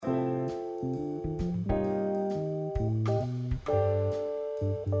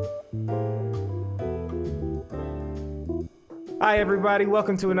Hi, everybody.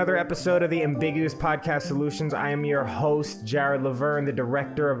 Welcome to another episode of the Ambiguous Podcast Solutions. I am your host, Jared Laverne, the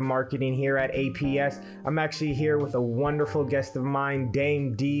Director of Marketing here at APS. I'm actually here with a wonderful guest of mine,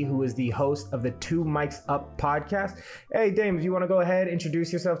 Dame D, who is the host of the Two Mics Up podcast. Hey, Dame, if you want to go ahead,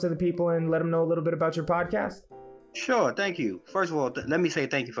 introduce yourself to the people and let them know a little bit about your podcast. Sure, thank you. First of all, let me say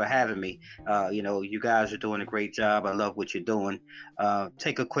thank you for having me. You guys are doing a great job. I love what you're doing.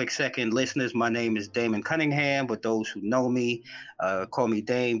 Take a quick second, listeners. My name is Damon Cunningham, but those who know me call me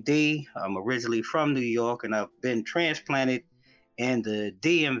Dame D. I'm originally from New York, and I've been transplanted in the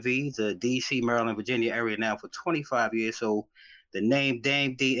DMV, the DC, Maryland, Virginia area now for 25 years. So the name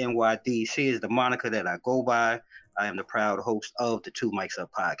Dame D NYDC is the moniker that I go by. I am the proud host of the Two Mics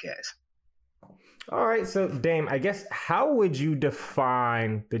Up podcast. All right, so Dame, I guess, how would you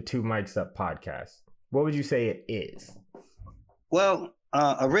define the Two Mics Up podcast? What would you say it is? Well,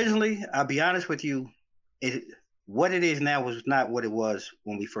 originally, I'll be honest with you, what it is now was not what it was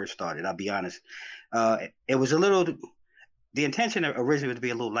when we first started. I'll be honest. It was the intention originally was to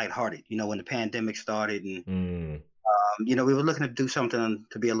be a little lighthearted, when the pandemic started and, we were looking to do something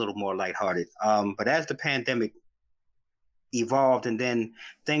to be a little more lighthearted. But as the pandemic evolved and then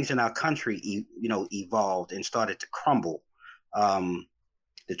things in our country evolved and started to crumble,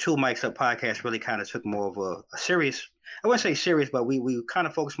 the Two Mics Up podcast really kind of took more of a serious, I wouldn't say serious, but we kind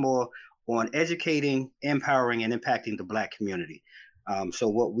of focused more on educating, empowering, and impacting the Black community. So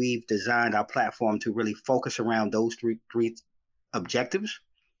what we've designed our platform to really focus around those three objectives.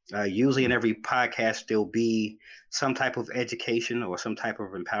 Usually in every podcast there'll be some type of education or some type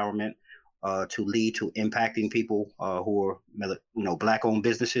of empowerment to lead to impacting people who are, Black-owned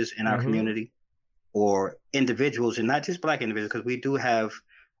businesses in our community, or individuals, and not just Black individuals, because we do have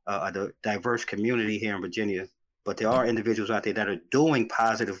a diverse community here in Virginia, but there are individuals out there that are doing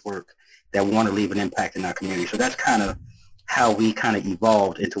positive work that want to leave an impact in our community. So that's kind of how we kind of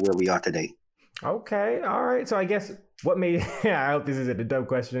evolved into where we are today. Okay, all right. So I guess what made, I hope this isn't a dumb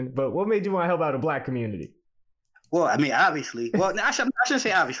question, but what made you want to help out the Black community? Well, I mean, obviously. Well, I shouldn't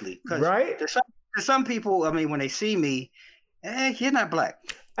say obviously, because right? to some people, I mean, when they see me, you're not Black.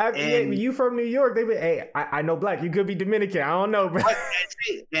 You from New York? They be, hey, I know Black. You could be Dominican. I don't know, bro.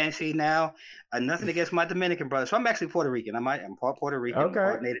 And see now, nothing against my Dominican brothers. So I'm actually Puerto Rican. I'm part Puerto Rican,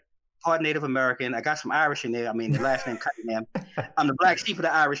 okay. part Native American. I got some Irish in there. I mean, the last name Cunningham. I'm the black sheep of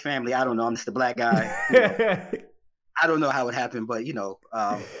the Irish family. I don't know. I'm just the Black guy. I don't know how it happened, but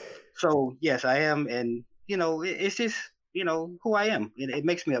so yes, I am, and it's just, who I am. It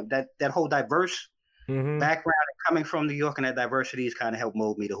makes me that whole diverse background, and coming from New York, and that diversity has kind of helped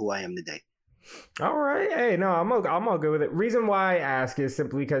mold me to who I am today. All right. Hey, no, I'm all good with it. Reason why I ask is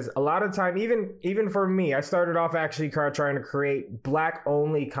simply because a lot of time, even for me, I started off actually trying to create Black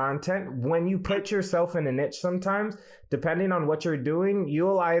only content. When you put yourself in a niche, sometimes, depending on what you're doing,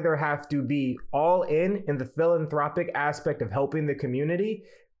 you'll either have to be all in the philanthropic aspect of helping the community,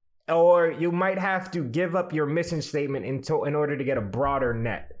 or you might have to give up your mission statement in order to get a broader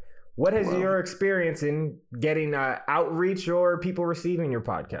net. What has your experience in getting outreach or people receiving your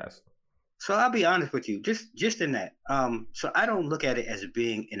podcast? So I'll be honest with you, just in that. So I don't look at it as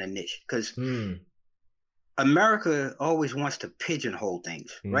being in a niche, because America always wants to pigeonhole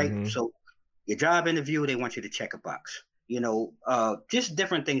things, right? So your job interview, they want you to check a box. Just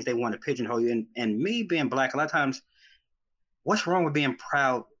different things they want to pigeonhole you. And me being Black, a lot of times, what's wrong with being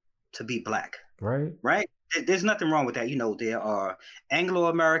proud to be Black? Right? There's nothing wrong with that. There are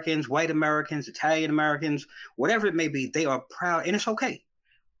Anglo-Americans, white Americans, Italian Americans, whatever it may be, they are proud, and it's okay.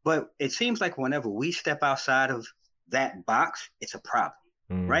 But it seems like whenever we step outside of that box, it's a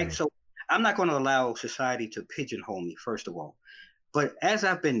problem, right? So I'm not going to allow society to pigeonhole me, first of all. But as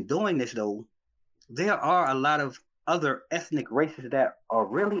I've been doing this, though, there are a lot of other ethnic races that are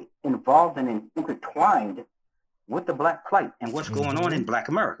really involved and intertwined with the Black plight and what's going on in Black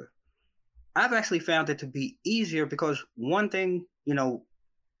America. I've actually found it to be easier because, one thing,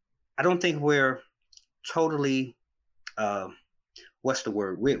 I don't think we're totally, what's the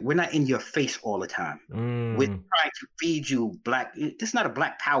word? We're not in your face all the time. We're trying to feed you Black. This is not a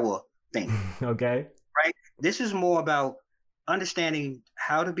Black power thing. Okay. Right? This is more about understanding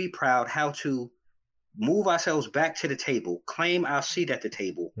how to be proud, how to move ourselves back to the table, claim our seat at the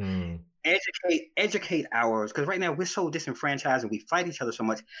table, educate ours, because right now we're so disenfranchised and we fight each other so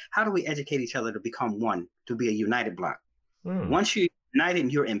much. How do we educate each other to become one, to be a united Black? Once you're united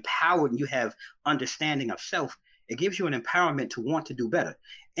and you're empowered and you have understanding of self, it gives you an empowerment to want to do better.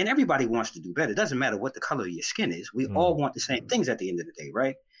 And everybody wants to do better. It doesn't matter what the color of your skin is. We all want the same things at the end of the day,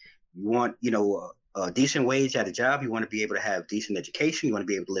 right? You want, a decent wage at a job. You want to be able to have decent education. You want to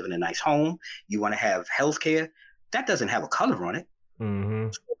be able to live in a nice home. You want to have health care. that doesn't have a color on it. Mm-hmm.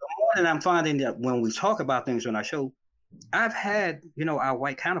 So the more that I'm finding that when we talk about things on our show, I've had, our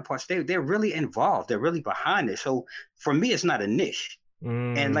white counterparts, they're really involved. They're really behind it. So for me, it's not a niche.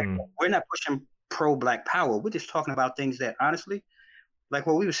 And like, we're not pushing pro-Black power. We're just talking about things that honestly, like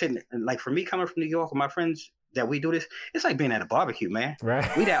when we were sitting, like for me coming from New York with my friends that we do this, it's like being at a barbecue, man. Right.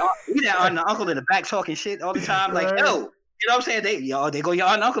 We that aunt and uncle in the back talking shit all the time. Like, Right. yo, you know what I'm saying? They go your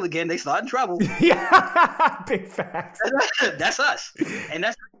aunt and uncle again. They start in trouble. Yeah, big facts. That's us. And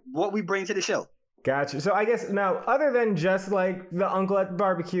that's what we bring to the show. Gotcha. So I guess now, other than just like the uncle at the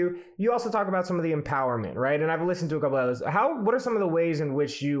barbecue, you also talk about some of the empowerment, right? And I've listened to a couple of those. What are some of the ways in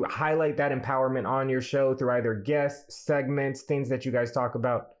which you highlight that empowerment on your show through either guests, segments, things that you guys talk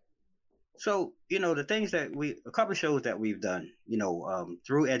about? So, the things that a couple of shows that we've done,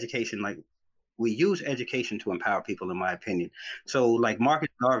 through education, like we use education to empower people, in my opinion. So like Marcus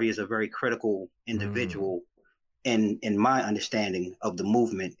Garvey is a very critical individual in my understanding of the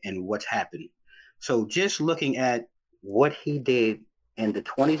movement and what's happened. So just looking at what he did in the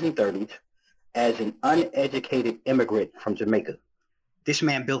 20s and 30s as an uneducated immigrant from Jamaica, this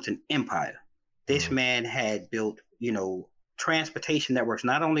man built an empire. This man had built, transportation networks,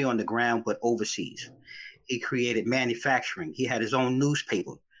 not only on the ground, but overseas. He created manufacturing. He had his own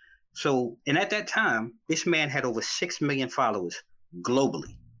newspaper. So, and at that time, this man had over 6 million followers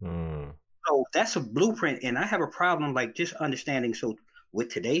globally. So that's a blueprint. And I have a problem, like just understanding. So with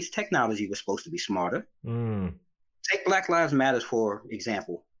today's technology, we're supposed to be smarter. Take Black Lives Matter, for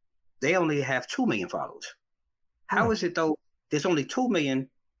example. They only have 2 million followers. How is it, though, there's only 2 million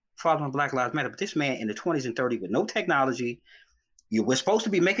followers on Black Lives Matter, but this man in the 20s and 30s with no technology, we're supposed to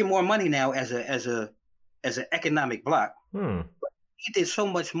be making more money now as an economic bloc. But he did so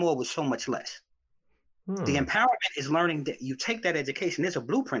much more with so much less. The empowerment is learning that you take that education. There's a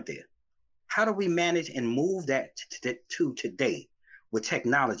blueprint there. How do we manage and move that to today? With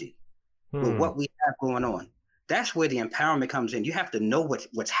technology, with what we have going on. That's where the empowerment comes in. You have to know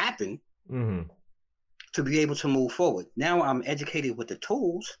what's happened to be able to move forward. Now I'm educated with the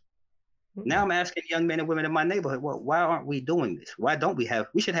tools. Now I'm asking young men and women in my neighborhood, well, why aren't we doing this? Why don't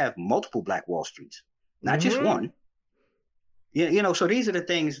we should have multiple Black Wall Streets, not just one. So these are the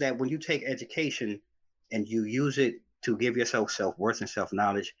things that when you take education and you use it to give yourself self-worth and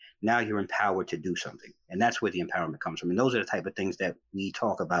self-knowledge, now you're empowered to do something. And that's where the empowerment comes from. And those are the type of things that we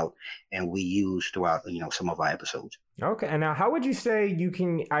talk about and we use throughout, some of our episodes. Okay. And now how would you say you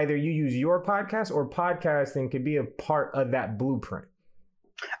can either you use your podcast or podcasting could be a part of that blueprint?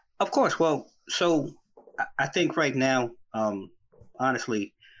 Of course. Well, so I think right now,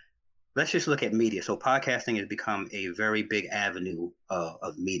 honestly, let's just look at media. So podcasting has become a very big avenue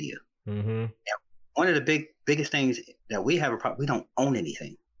of media. One of the biggest things that we have we don't own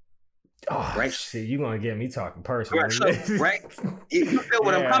anything. Oh, right. See, you're gonna get me talking personally. Right. So, right? You feel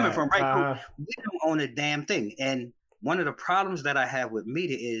what I'm coming from, right? We don't own a damn thing. And one of the problems that I have with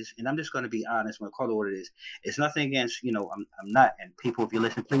media is, and I'm just gonna be honest, when I call it what it is, it's nothing against, I'm not, and people, if you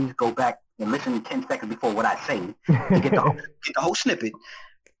listen, please go back and listen 10 seconds before what I say to get the whole snippet.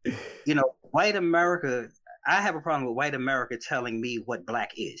 White America, I have a problem with white America telling me what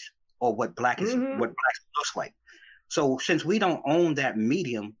Black is. Or what Black is, what Black looks like. So since we don't own that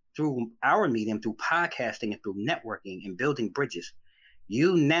medium through podcasting and through networking and building bridges,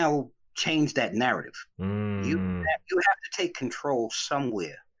 you now change that narrative. You have to take control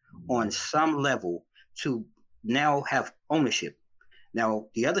somewhere on some level to now have ownership. Now,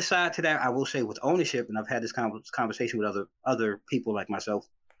 the other side to that, I will say with ownership, and I've had this conversation with other people like myself,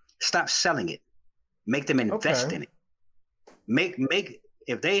 stop selling it. Make them invest in it. Make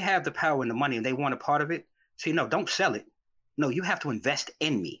if they have the power and the money and they want a part of it, no, don't sell it. No, you have to invest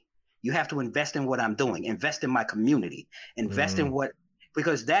in me. You have to invest in what I'm doing, invest in my community, invest in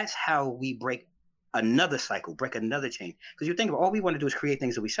because that's how we break another cycle, break another chain. Because you think of all we want to do is create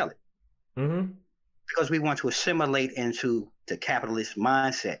things and we sell it. Because we want to assimilate into the capitalist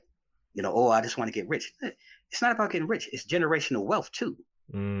mindset. I just want to get rich. It's not about getting rich. It's generational wealth too.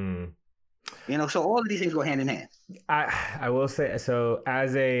 So all of these things go hand in hand. I will say, so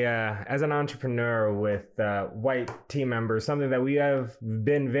as an entrepreneur with white team members, something that we have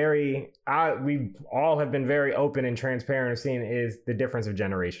been we all have been very open and transparent of seeing is the difference of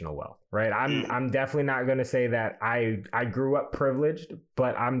generational wealth, right? I'm definitely not going to say that I grew up privileged,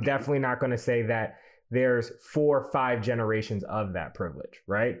 but I'm definitely not going to say that there's 4 or 5 generations of that privilege,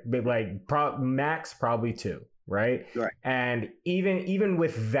 right? But like max probably 2. right? Right. And even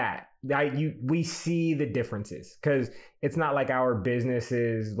with that, we see the differences, because it's not like our business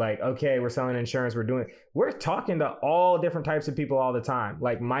is like, okay, we're selling insurance, we're talking to all different types of people all the time.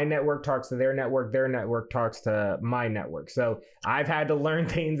 Like my network talks to their network talks to my network. So I've had to learn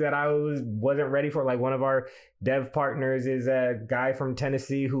things that I wasn't ready for. Like one of our dev partners is a guy from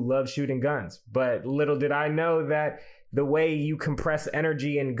Tennessee who loves shooting guns, but little did I know that the way you compress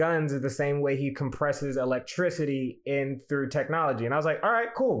energy in guns is the same way he compresses electricity in through technology. And I was like, all right,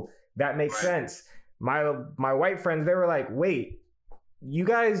 cool. That makes sense. My white friends, they were like, wait, you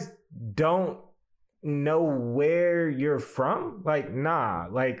guys don't know where you're from? Like, nah,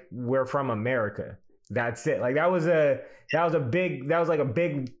 like we're from America. That's it. Like that was like a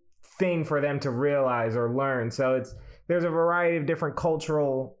big thing for them to realize or learn. So there's a variety of different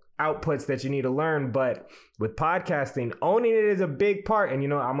cultural outputs that you need to learn, but with podcasting, owning it is a big part. And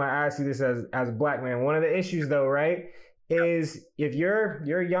I'm gonna ask you this as a black man. One of the issues though, right, is if you're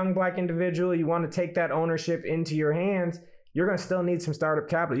a young black individual, you want to take that ownership into your hands, you're gonna still need some startup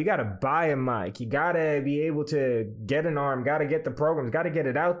capital. You gotta buy a mic, you gotta be able to get an arm, gotta get the programs, gotta get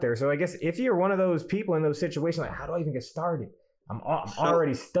it out there. So I guess if you're one of those people in those situations, like how do I even get started? I'm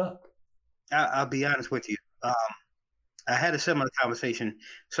already stuck. I'll be honest with you. I had a similar conversation.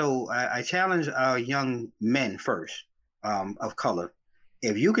 So I challenge our young men first, of color.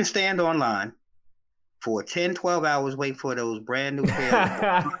 If you can stand online for 10, 12 hours, wait for those brand new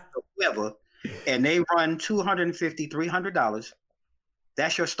pairs or whatever, and they run $250, $300,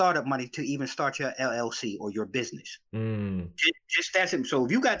 that's your startup money to even start your LLC or your business. Just that's it. So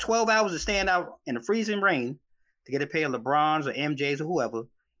if you got 12 hours to stand out in the freezing rain to get a pair of LeBrons or MJs or whoever,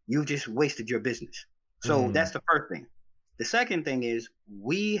 you just wasted your business. So that's the first thing. The second thing is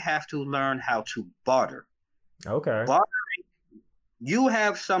we have to learn how to barter. Okay. Bartering, you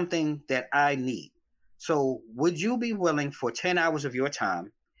have something that I need. So would you be willing for 10 hours of your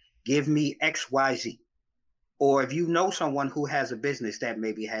time, give me XYZ? Or if you know someone who has a business that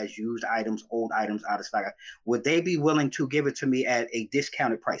maybe has used items, old items out of stock, would they be willing to give it to me at a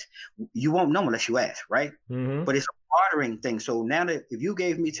discounted price? You won't know unless you ask, right? But it's a bartering thing. So now that if you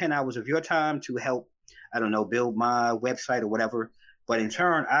gave me 10 hours of your time to help, I don't know, build my website or whatever, but in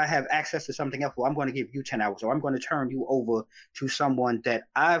turn, I have access to something else. Well, I'm going to give you 10 hours, or I'm going to turn you over to someone that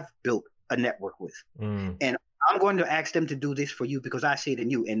I've built a network with. And I'm going to ask them to do this for you because I see it in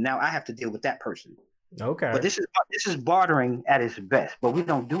you. And now I have to deal with that person. Okay. But this is bartering at its best, but we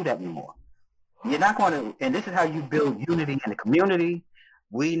don't do that anymore. You're not going to, and this is how you build unity in the community.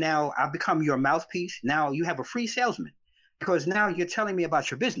 I've become your mouthpiece. Now you have a free salesman, because now you're telling me about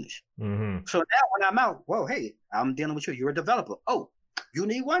your business. So now when I'm out, whoa, hey, I'm dealing with you. You're a developer. Oh, you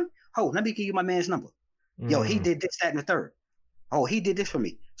need one? Oh, let me give you my man's number. Yo, he did this, that, and the third. Oh, he did this for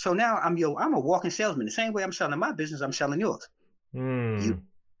me. So now I'm a walking salesman. The same way I'm selling my business, I'm selling yours. You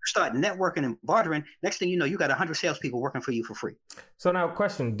start networking and bartering. Next thing you know, you got 100 salespeople working for you for free. So now,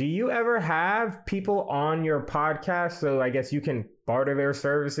 question: do you ever have people on your podcast, so I guess you can barter their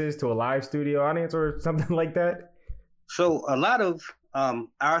services to a live studio audience or something like that? So a lot of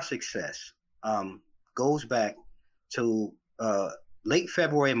our success goes back to late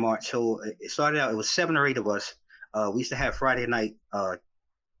February and March. So it started out, it was 7 or 8 of us. We used to have Friday night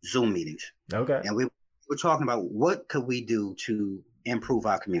Zoom meetings. Okay. And we were talking about what could we do to improve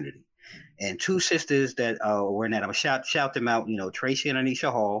our community. And 2 sisters that were in that, I'm going to shout them out, Tracy and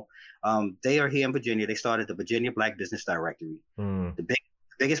Anisha Hall. They are here in Virginia. They started the Virginia Black Business Directory, the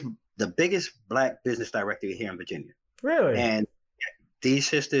biggest Black business directory here in Virginia. Really? And these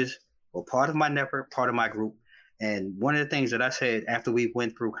sisters were part of my network, part of my group. And one of the things that I said after we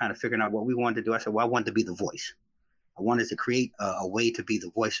went through kind of figuring out what we wanted to do, I said, well, I wanted to be the voice. I wanted to create a way to be the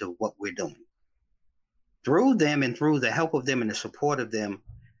voice of what we're doing. Through them and through the help of them and the support of them,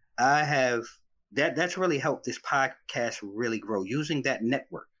 I have, that's really helped this podcast really grow, using that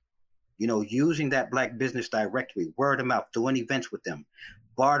network, using that Black business directory, word of mouth, doing events with them,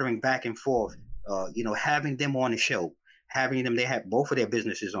 bartering back and forth, having them on the show, they have both of their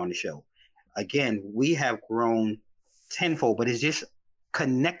businesses on the show. Again, we have grown tenfold, but it's just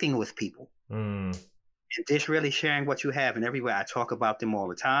connecting with people and just really sharing what you have. And everywhere I talk about them all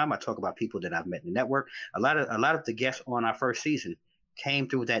the time. I talk about people that I've met in the network. A lot of the guests on our first season came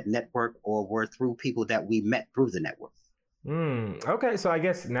through that network or were through people that we met through the network. Okay, so I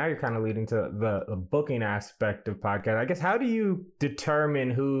guess now you're kind of leading to the booking aspect of podcast. I guess, how do you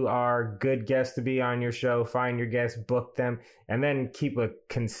determine who are good guests to be on your show, find your guests, book them, and then keep a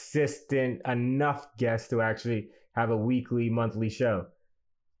consistent enough guest to actually have a weekly, monthly show?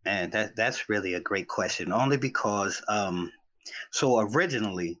 And that's really a great question, only because so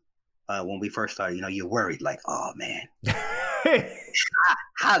originally when we first started. You're worried, like, oh man,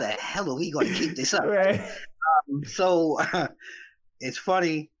 how the hell are we going to keep this up? Right. So it's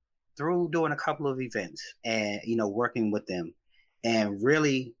funny, through doing a couple of events and working with them and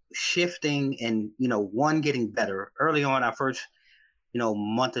really shifting and one getting better early on. Our first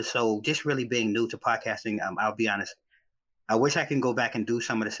month or so, just really being new to podcasting. I'll be honest, I wish I can go back and do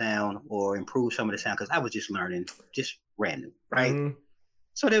some of the sound or improve some of the sound, because I was just learning, just random, right? Mm-hmm.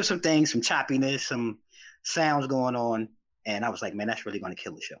 So there was some things, some choppiness, some sounds going on, and I was like, man, that's really going to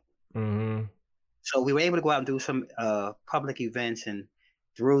kill the show. Mm-hmm. So we were able to go out and do some public events, and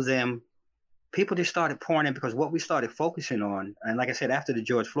through them, people just started pouring in, because what we started focusing on, and like I said, after the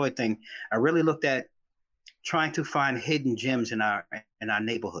George Floyd thing, I really looked at trying to find hidden gems in our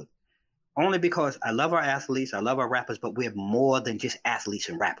neighborhood. Only because I love our athletes, I love our rappers, but we're more than just athletes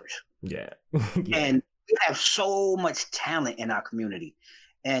and rappers. Yeah. Yeah. And we have so much talent in our community.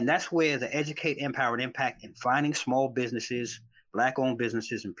 And that's where the Educate, Empower, and Impact, and finding small businesses, Black-owned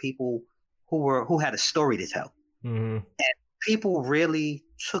businesses, and people who had a story to tell. Mm-hmm. And people really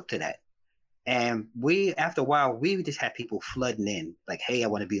took to that. And after a while, we just had people flooding in, like, hey, I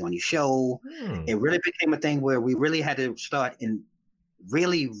want to be on your show. It really became a thing where we really had to start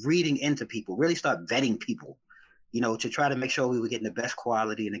really reading into people, really start vetting people, to try to make sure we were getting the best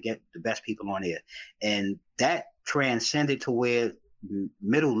quality and to get the best people on air. And that transcended to where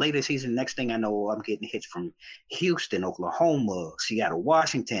later season, next thing I know, I'm getting hits from Houston, Oklahoma, Seattle,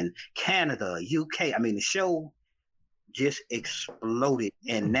 Washington, Canada, UK. I mean, the show just exploded.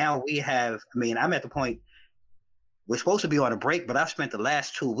 And now I'm at the point, we're supposed to be on a break, but I've spent the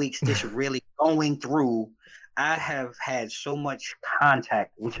last 2 weeks just really going through. I have had so much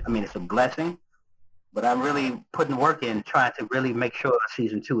contact, which, it's a blessing, but I'm really putting work in, trying to really make sure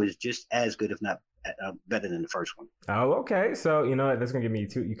season 2 is just as good, if not better than the first one. Oh, okay. So, you know what? That's going to give me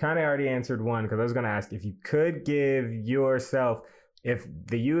two. You kind of already answered one, because I was going to ask if you could give yourself, if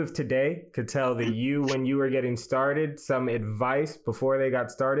the you of today could tell the you when you were getting started some advice before they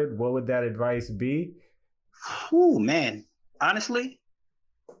got started, what would that advice be? Oh, man. Honestly,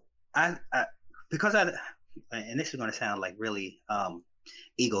 and this is going to sound like really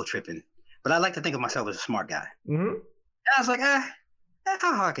ego tripping, but I like to think of myself as a smart guy. Mm-hmm. And I was like,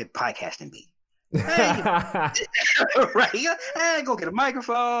 how hard could podcasting be? Hey, right? Hey, go get a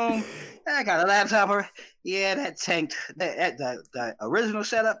microphone. I got a laptop. Yeah, that tanked. The original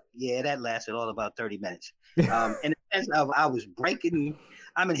setup, yeah, that lasted all about 30 minutes. In the sense of I was breaking,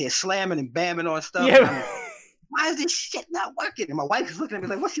 I'm in here slamming and bamming on stuff. Yeah. Why is this shit not working? And my wife is looking at me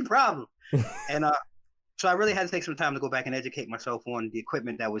like, what's your problem? And so I really had to take some time to go back and educate myself on the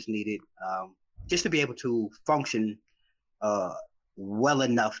equipment that was needed, just to be able to function well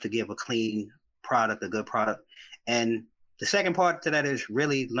enough to give a clean product, a good product. And the second part to that is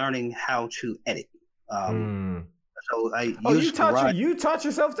really learning how to edit. So I you taught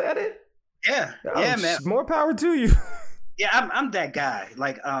yourself to edit? Yeah, man. More power to you. Yeah, I'm that guy.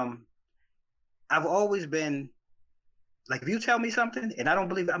 Like, I've always been like, if you tell me something and I don't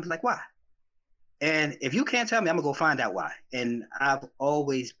believe it, I'm like, why? And if you can't tell me, I'm gonna go find out why. And I've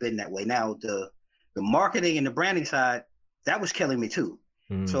always been that way. Now, the marketing and the branding side, that was killing me too.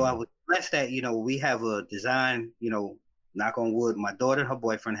 So I was blessed that, we have a design, knock on wood, my daughter and her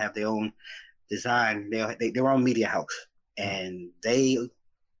boyfriend have their own design, their own media house. And they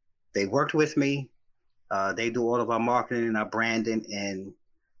worked with me. They do all of our marketing and our branding, and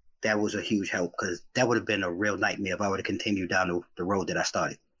that was a huge help, because that would have been a real nightmare if I would have continued down the road that I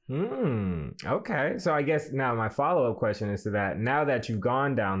started. Okay. So I guess now my follow-up question is to that. Now that you've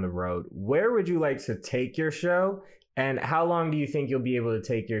gone down the road, where would you like to take your show? And how long do you think you'll be able to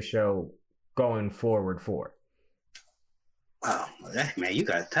take your show going forward for? Wow, man,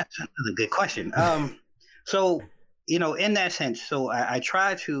 that's a good question. So, in that sense, so I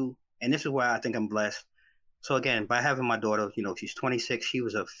try to, and this is where I think I'm blessed. So again, by having my daughter, she's 26. She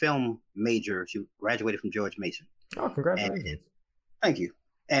was a film major. She graduated from George Mason. Oh, congratulations. And, thank you.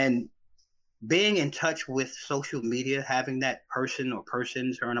 And being in touch with social media, having that person or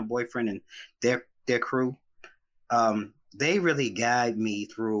persons, her and her boyfriend and their crew, they really guide me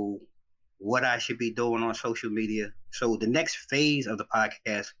through what I should be doing on social media. So the next phase of the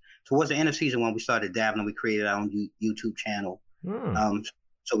podcast, towards the end of season 1, we started dabbling. We created our own YouTube channel.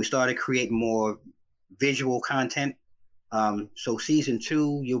 So we started creating more visual content. So season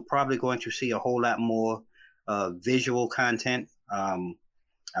 2, you're probably going to see a whole lot more visual content.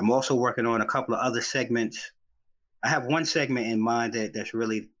 I'm also working on a couple of other segments. I have one segment in mind that's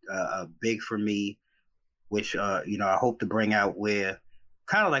really big for me, which I hope to bring out, where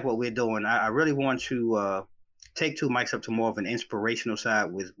kind of like what we're doing. I really want to take Two Mics Up to more of an inspirational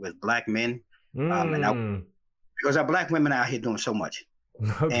side with black men, because our black women out here doing so much,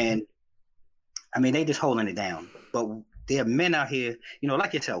 and I mean they just holding it down. But there are men out here,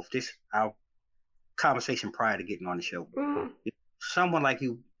 like yourself. This our conversation prior to getting on the show. Someone like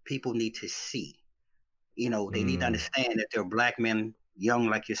you, people need to see. They need to understand that there are black men, young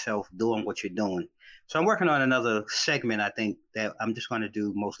like yourself, doing what you're doing. So I'm working on another segment. I think that I'm just going to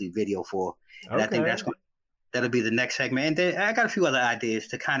do mostly video for, and I think that'll be the next segment. And then I got a few other ideas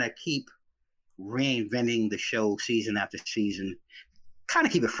to kind of keep reinventing the show season after season, kind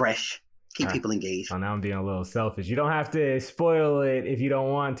of keep it fresh, keep people engaged. Oh, now I'm being a little selfish. You don't have to spoil it if you don't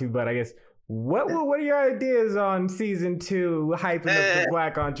want to, but I guess what are your ideas on season 2, hyping up the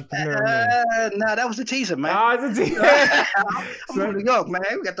black entrepreneur? No, that was a teaser, man. Oh, it's a teaser. I'm from New York, man.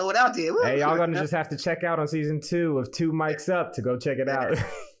 We got to throw it out there. Hey, y'all gonna just have to check out on season 2 of Two Mics Up to go check it out.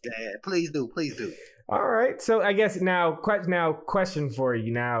 Yeah, please do. All right. So I guess now question for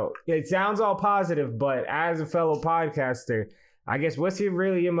you. Now, it sounds all positive, but as a fellow podcaster, I guess what's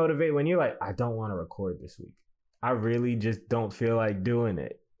really your motivate when you're like, I don't want to record this week. I really just don't feel like doing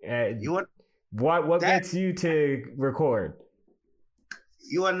it. What gets you to record?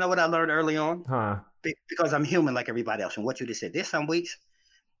 You want to know what I learned early on? Huh? Because I'm human like everybody else. And what you just said, there's some weeks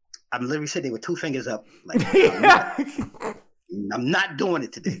I'm literally sitting there with 2 fingers up. Like, I'm not doing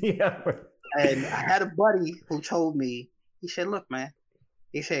it today. Yeah. And I had a buddy who told me, he said, look, man,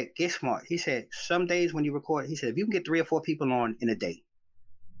 he said, get smart. He said, some days when you record, he said, if you can get 3 or 4 people on in a day,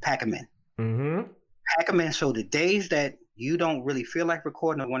 pack them in. Mm-hmm. Pack them in. So the days that you don't really feel like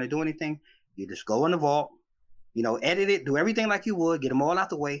recording or want to do anything, you just go in the vault, edit it, do everything like you would, get them all out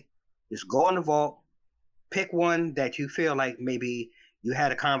the way. Just go in the vault, pick one that you feel like maybe you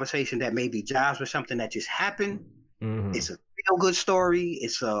had a conversation that maybe jives with something that just happened. Mm-hmm. It's a real good story.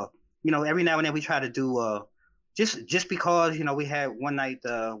 It's every now and then we try to do just because we had one night,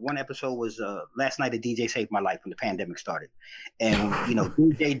 one episode was last night a DJ saved my life when the pandemic started, and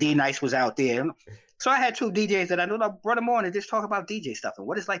DJ D Nice was out there. So I had 2 DJs that I know that brought them on and just talk about DJ stuff and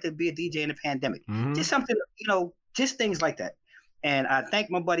what it's like to be a DJ in a pandemic. Mm-hmm. Just something, just things like that. And I thank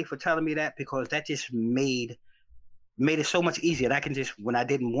my buddy for telling me that, because that just made it so much easier. And I can just, when I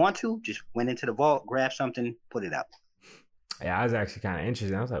didn't want to, just went into the vault, grabbed something, put it out. Yeah, I was actually kind of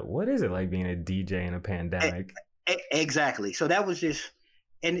interested. I was like, what is it like being a DJ in a pandemic? Exactly. So that was just,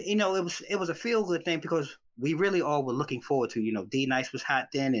 and it was a feel good thing, because we really all were looking forward to, D Nice was hot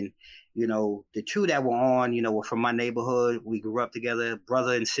then, and the 2 that were on, were from my neighborhood. We grew up together,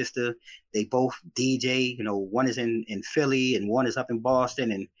 brother and sister. They both DJ. One is in Philly and one is up in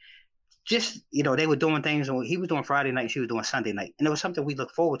Boston, and just they were doing things. He was doing Friday night, and she was doing Sunday night, and it was something we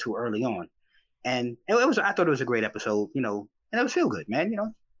looked forward to early on. And I thought it was a great episode, and it was feel good, man.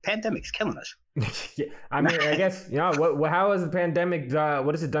 Pandemic's killing us. Yeah, I mean, I guess how has the pandemic?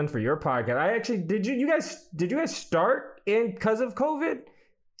 What has it done for your podcast? I actually did you guys start in because of COVID?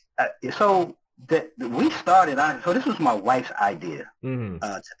 So we started on. So this was my wife's idea,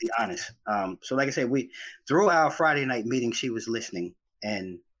 to be honest. So like I said, we through our Friday night meeting, she was listening,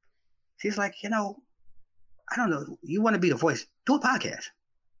 and she's like, I don't know, you want to be the voice? Do a podcast.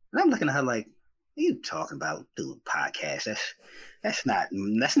 And I'm looking at her like, what are you talking about? Do a podcast? That's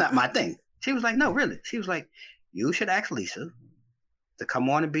not my thing. She was like, no, really. She was like, you should ask Lisa to come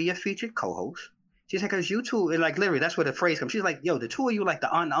on and be your featured co-host. She said, because you two, and like literally, that's where the phrase comes. She's like, yo, the 2 of you like the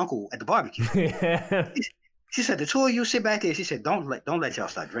aunt and uncle at the barbecue. Yeah. She said, the 2 of you sit back there. She said, don't let y'all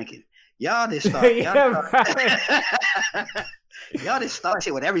start drinking. Y'all just start. Y'all just start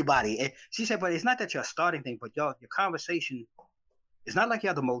shit with everybody. And she said, but it's not that you're starting things, but your conversation, it's not like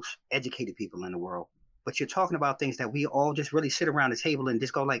you're the most educated people in the world, but you're talking about things that we all just really sit around the table and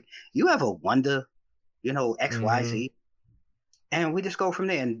just go like, you ever wonder, X, Y, Z? And we just go from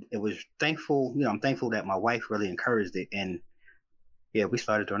there. And it was thankful, I'm thankful that my wife really encouraged it. And yeah, we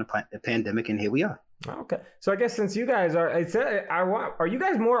started during the pandemic, and here we are. Okay. So I guess since you guys are you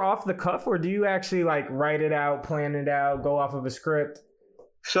guys more off the cuff, or do you actually like write it out, plan it out, go off of a script?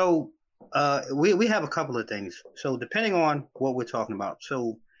 So we have a couple of things. So depending on what we're talking about.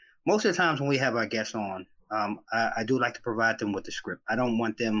 So most of the times when we have our guests on, I do like to provide them with the script. I don't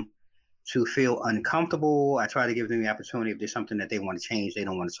want them to feel uncomfortable. I try to give them the opportunity if there's something that they want to change, they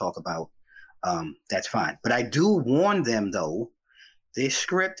don't want to talk about. That's fine. But I do warn them though, this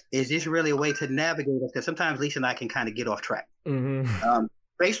script is just really a way to navigate us, because sometimes Lisa and I can kind of get off track. Mm-hmm.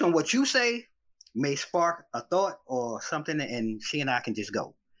 Based on what you say may spark a thought or something, and she and I can just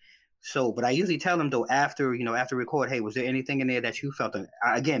go. So, but I usually tell them though, after record, hey, was there anything in there that you felt?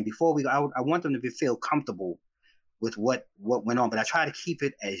 Again, before we go, I want them to feel comfortable with what went on, but I try to keep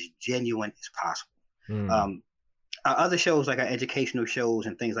it as genuine as possible. our other shows, like our educational shows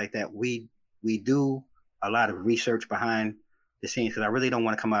and things like that, we do a lot of research behind the scenes because I really don't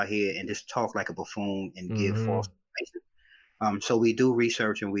want to come out here and just talk like a buffoon and give false information. So we do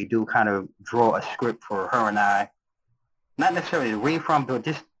research and we do kind of draw a script for her and I, not necessarily to read from, but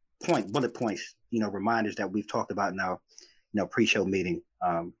just bullet points, reminders that we've talked about in our, pre-show meeting.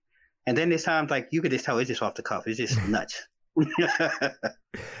 And then there's times like you could just tell it's just off the cuff. It's just nuts.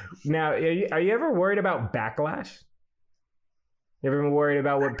 Now, are you ever worried about backlash? You ever been worried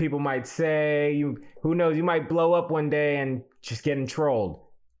about what people might say? Who knows? You might blow up one day and just getting trolled.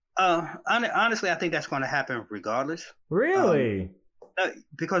 Honestly, I think that's going to happen regardless. Really?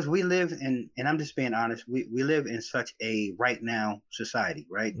 Because we live in, and I'm just being honest, we live in such a right now society,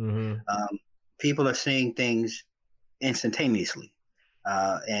 right? Mm-hmm. People are seeing things instantaneously.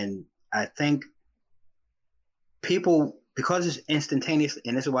 And I think people, because it's instantaneous,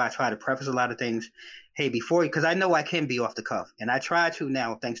 and this is why I try to preface a lot of things. Hey, because I know I can be off the cuff, and I try to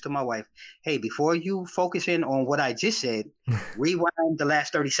now, thanks to my wife. Hey, before you focus in on what I just said, rewind the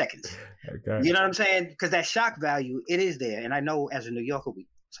last 30 seconds. Okay. You know what I'm saying? Because that shock value, it is there. And I know as a New Yorker,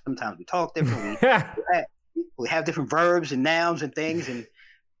 sometimes we talk differently. we have different verbs and nouns and things. And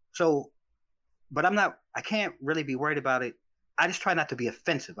so, but I can't really be worried about it. I just try not to be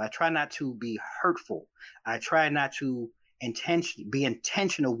offensive. I try not to be hurtful. I try not to be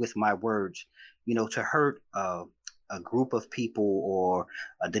intentional with my words, to hurt a group of people or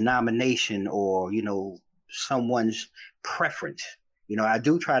a denomination or, someone's preference. I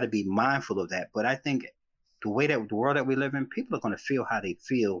do try to be mindful of that, but I think the world that we live in, people are going to feel how they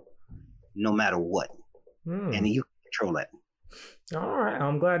feel no matter what. And you control that. All right.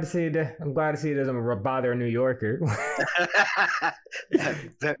 I'm glad to see that. I'm glad to see it doesn't bother a New Yorker.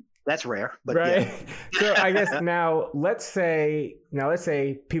 That's rare, but right. Yeah. So I guess let's say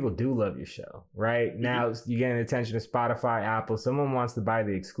people do love your show, right? Mm-hmm. Now you get attention to Spotify, Apple. Someone wants to buy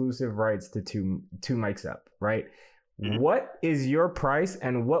the exclusive rights to two mics up, right? Mm-hmm. What is your price,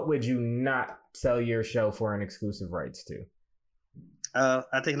 and what would you not sell your show for an exclusive rights to?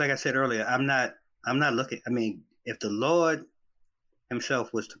 I think, like I said earlier, I'm not looking. I mean, if the Lord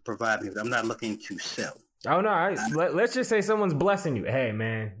Himself was to provide me, I'm not looking to sell. Oh no! Let's just say someone's blessing you. Hey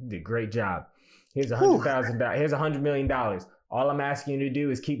man, you did a great job. Here's $100,000. Here's $100 million. All I'm asking you to do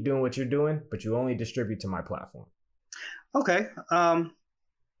is keep doing what you're doing, but you only distribute to my platform. Okay.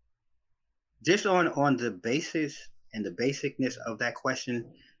 Just on the basis and the basicness of that question,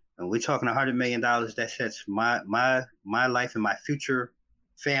 and we're talking $100 million. That sets my life and my future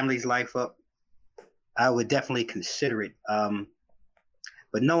family's life up. I would definitely consider it.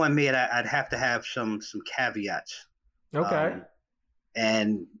 But knowing me, I'd have to have some caveats. Okay.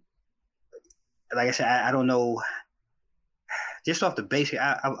 And like I said, I don't know. Just off the basic,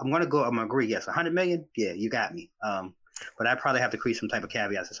 I'm gonna agree. Yes, 100 million. Yeah, you got me. But I probably have to create some type of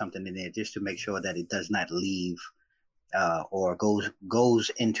caveats or something in there just to make sure that it does not leave or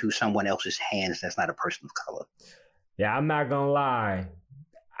goes into someone else's hands that's not a person of color. Yeah, I'm not gonna lie.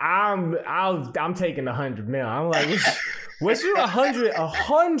 I'm taking 100 million. I'm like, what's your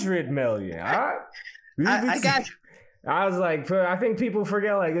 100 million? I got you. I was like, I think people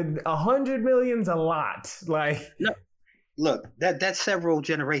forget like 100 million's a lot. Like, no, look, that's several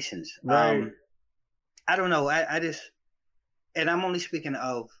generations. Right. I don't know. I just, and I'm only speaking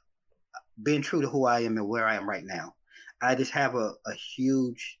of being true to who I am and where I am right now. I just have a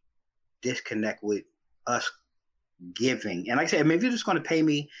huge disconnect with us giving. And like I said, I mean, if you're just going to pay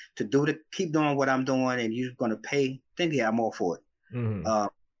me to keep doing what I'm doing and you're going to pay, then yeah, I'm all for it. Mm-hmm.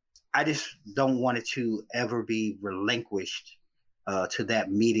 I just don't want it to ever be relinquished to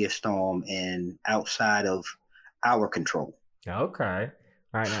that media storm and outside of our control. Okay.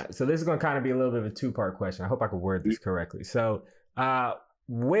 All right. Now, so this is going to kind of be a little bit of a two-part question. I hope I can word this correctly. So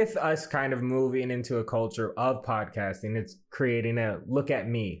with us kind of moving into a culture of podcasting, it's creating a look at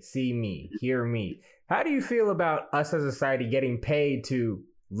me, see me, hear me. How do you feel about us as a society getting paid to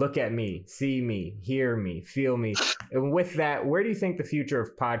look at me, see me, hear me, feel me? And with that, where do you think the future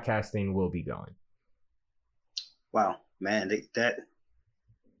of podcasting will be going? Wow, man,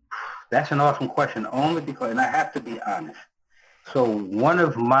 that's an awesome question. Only because, and I have to be honest. So one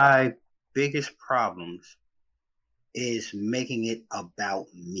of my biggest problems is making it about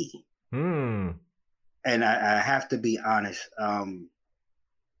me. And I have to be honest.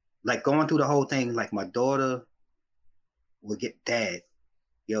 Like going through the whole thing, like my daughter would get dad,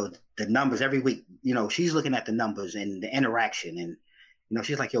 the numbers every week, she's looking at the numbers and the interaction. And,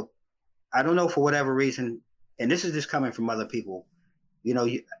 she's like, I don't know, for whatever reason. And this is just coming from other people,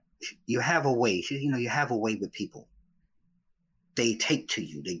 you have a way, you have a way with people. They take to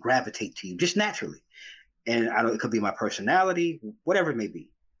you, they gravitate to you just naturally. And I don't, it could be my personality, whatever it may be.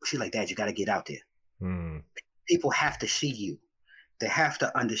 She's like, Dad, you got to get out there. People have to see you. They have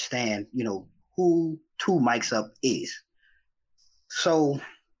to understand, who Two Mics Up is. So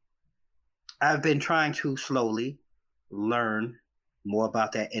I've been trying to slowly learn more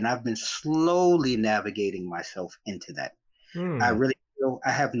about that. And I've been slowly navigating myself into that. I really feel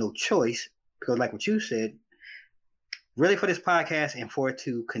I have no choice because like what you said, really for this podcast and for it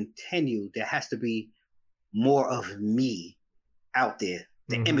to continue, there has to be more of me out there,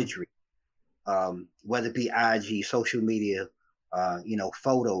 the imagery, whether it be IG, social media,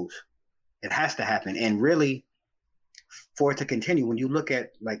 photos. It has to happen. And really, for it to continue, when you look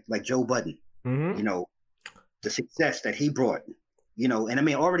at like Joe Budden, the success that he brought, and I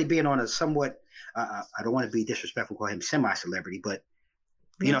mean, already being on a somewhat, I don't want to be disrespectful, call him semi-celebrity, but,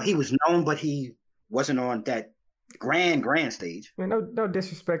 he was known, but he wasn't on that grand stage. I mean, no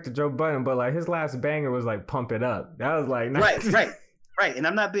disrespect to Joe Budden, but like his last banger was like Pump It Up. That was like nice. Right. And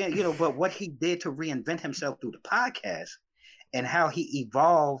I'm not being, but what he did to reinvent himself through the podcast and how he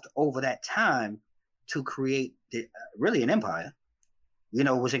evolved over that time to create really an empire,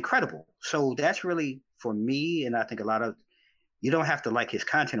 was incredible. So that's really for me, and I think a lot of, you don't have to like his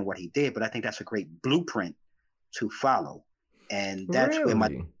content or what he did, but I think that's a great blueprint to follow. And that's where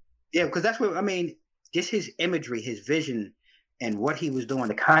because that's where, I mean, just his imagery, his vision, and what he was doing,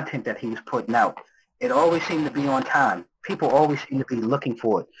 the content that he was putting out, it always seemed to be on time. People always seem to be looking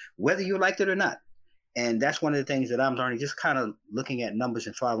for it, whether you liked it or not. And that's one of the things that I'm learning, just kind of looking at numbers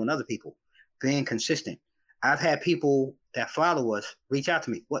and following other people, being consistent. I've had people that follow us reach out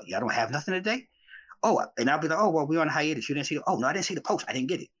to me. What, y'all don't have nothing today? Oh, and I'll be like, oh, well, we're on hiatus. You didn't see oh, no, I didn't see the post. I didn't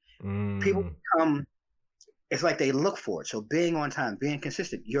get it. People come, it's like they look for it. So being on time, being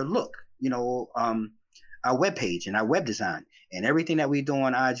consistent, your look, our webpage and our web design and everything that we do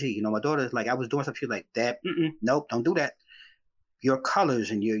on IG. My daughter's like, I was doing something, she's like, Dad, nope, don't do that. Your colors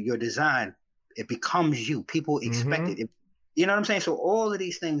and your design, it becomes you. People expect it. You know what I'm saying? So all of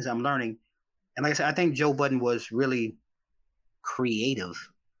these things I'm learning. And like I said, I think Joe Budden was really creative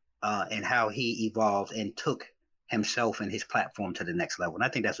in how he evolved and took himself and his platform to the next level. And I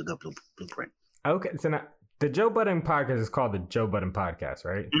think that's a good blueprint. Okay. So now the Joe Budden podcast is called the Joe Budden Podcast,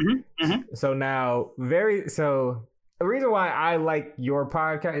 right? So now the reason why I like your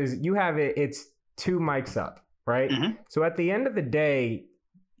podcast is you have it's Two Mics Up, right? So at the end of the day,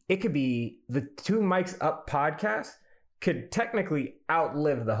 it could be the Two Mics Up podcast could technically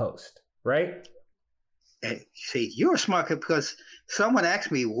outlive the host, right? Hey, see, you're smart because someone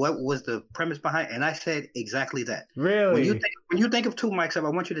asked me what was the premise behind, and I said exactly that. Really? When you think of Two Mics Up, I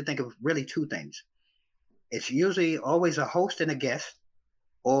want you to think of really two things. It's usually always a host and a guest,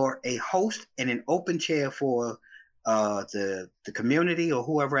 or a host and an open chair for the community or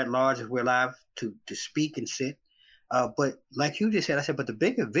whoever at large, if we're live, to speak and sit. But like you just said, I said, but the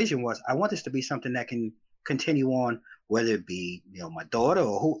bigger vision was I want this to be something that can continue on, whether it be my daughter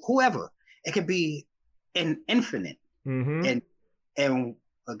or whoever. It could be an infinite. And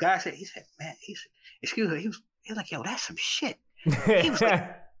a guy said, man, excuse me, he was like, yo, that's some shit.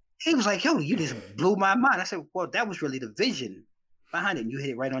 He was like, yo, you just blew my mind. I said, well, that was really the vision behind it. And you hit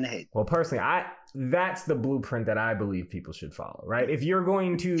it right on the head. Well, personally, that's the blueprint that I believe people should follow, right? If you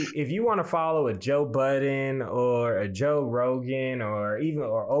want to follow a Joe Budden or a Joe Rogan or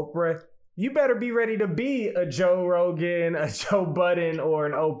Oprah, you better be ready to be a Joe Rogan, a Joe Budden, or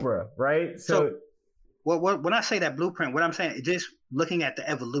an Oprah, right? So when I say that blueprint, what I'm saying is just looking at the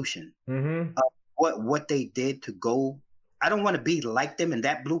evolution of what they did to go. I don't want to be like them in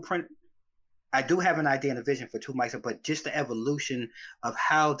that blueprint. I do have an idea and a vision for Two Mics Up, but just the evolution of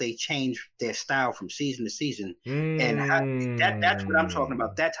how they change their style from season to season. And that's what I'm talking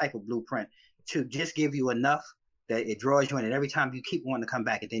about, that type of blueprint to just give you enough that it draws you in. And every time you keep wanting to come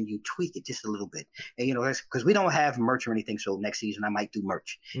back and then you tweak it just a little bit. And, because we don't have merch or anything. So next season I might do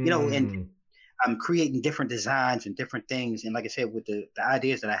merch, and I'm creating different designs and different things. And like I said, with the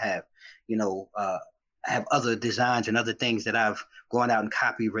ideas that I have, I have other designs and other things that I've gone out and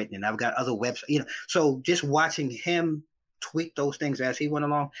copywritten, and I've got other websites, so just watching him tweak those things as he went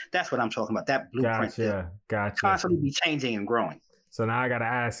along, that's what I'm talking about. That blueprint. Gotcha. Constantly be changing and growing. So now I got to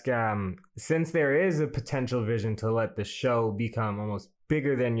ask, since there is a potential vision to let the show become almost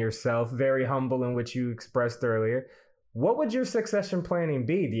bigger than yourself, very humble in which you expressed earlier, what would your succession planning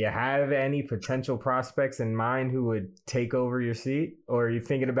be? Do you have any potential prospects in mind who would take over your seat, or are you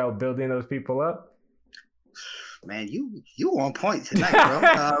thinking about building those people up? Man, you on point tonight,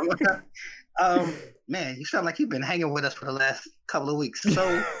 bro. Man, you sound like you've been hanging with us for the last couple of weeks.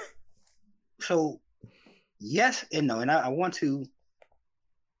 So yes and no. And I want to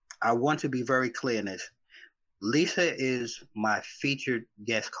be very clear in this. Lisa is my featured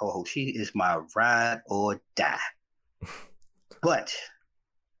guest co-host. She is my ride or die. But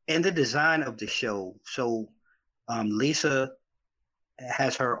in the design of the show, so Lisa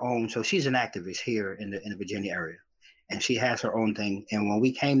has her own. So she's an activist here in the Virginia area, and she has her own thing. And when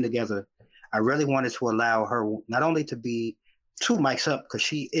we came together, I really wanted to allow her not only to be two mics up because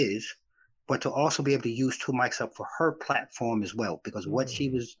she is, but to also be able to use two mics up for her platform as well. Because what she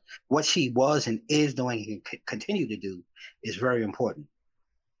was and is doing and can continue to do is very important.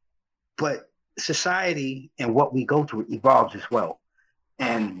 But society and what we go through evolves as well.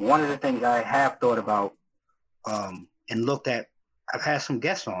 And one of the things I have thought about and looked at, I've had some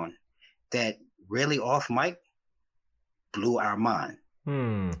guests on that really off mic blew our mind.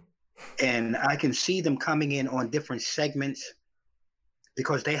 And I can see them coming in on different segments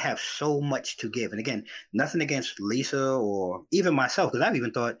because they have so much to give. And again, nothing against Lisa or even myself,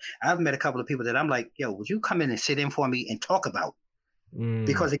 because I've met a couple of people that I'm like, yo, would you come in and sit in for me and talk about?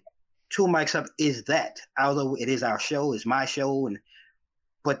 Because two mics up is that, although it is our show, it's my show,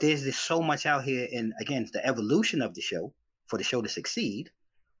 but there's just so much out here. And again, the evolution of the show, for the show to succeed,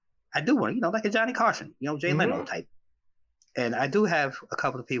 I do want, like a Johnny Carson, Jay Leno type. And I do have a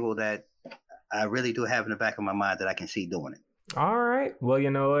couple of people that I really do have in the back of my mind that I can see doing it. All right. Well, you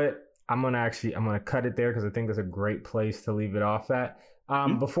know what? I'm going to cut it there because I think that's a great place to leave it off at.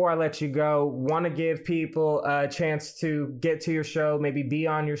 Before I let you go, want to give people a chance to get to your show, maybe be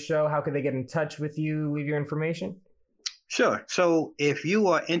on your show. How could they get in touch with you, leave your information? Sure. So if you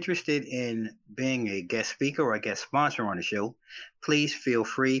are interested in being a guest speaker or a guest sponsor on the show, please feel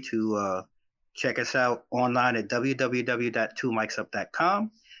free to check us out online at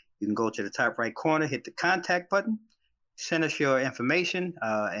www.2micsup.com. You can go to the top right corner, hit the contact button, send us your information,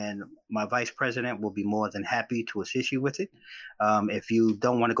 and my vice president will be more than happy to assist you with it. If you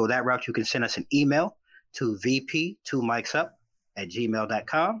don't want to go that route, you can send us an email to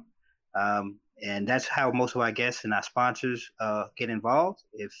vp2micsup@gmail.com. And that's how most of our guests and our sponsors get involved.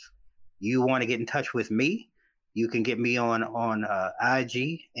 If you want to get in touch with me, you can get me on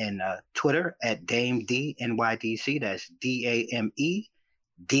IG and Twitter at DameDNYDC. That's DAMED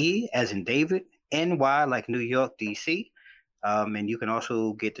as in David, NY like New York, DC. And you can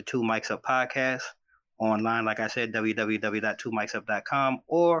also get the Two Mics Up podcast online, like I said, www.2micsup.com,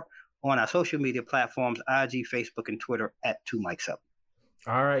 or on our social media platforms, IG, Facebook, and Twitter at Two Mics Up.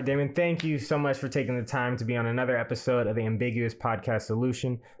 All right, Damon, thank you so much for taking the time to be on another episode of the Ambiguous Podcast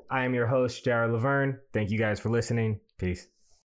Solution. I am your host, Jared Laverne. Thank you guys for listening. Peace.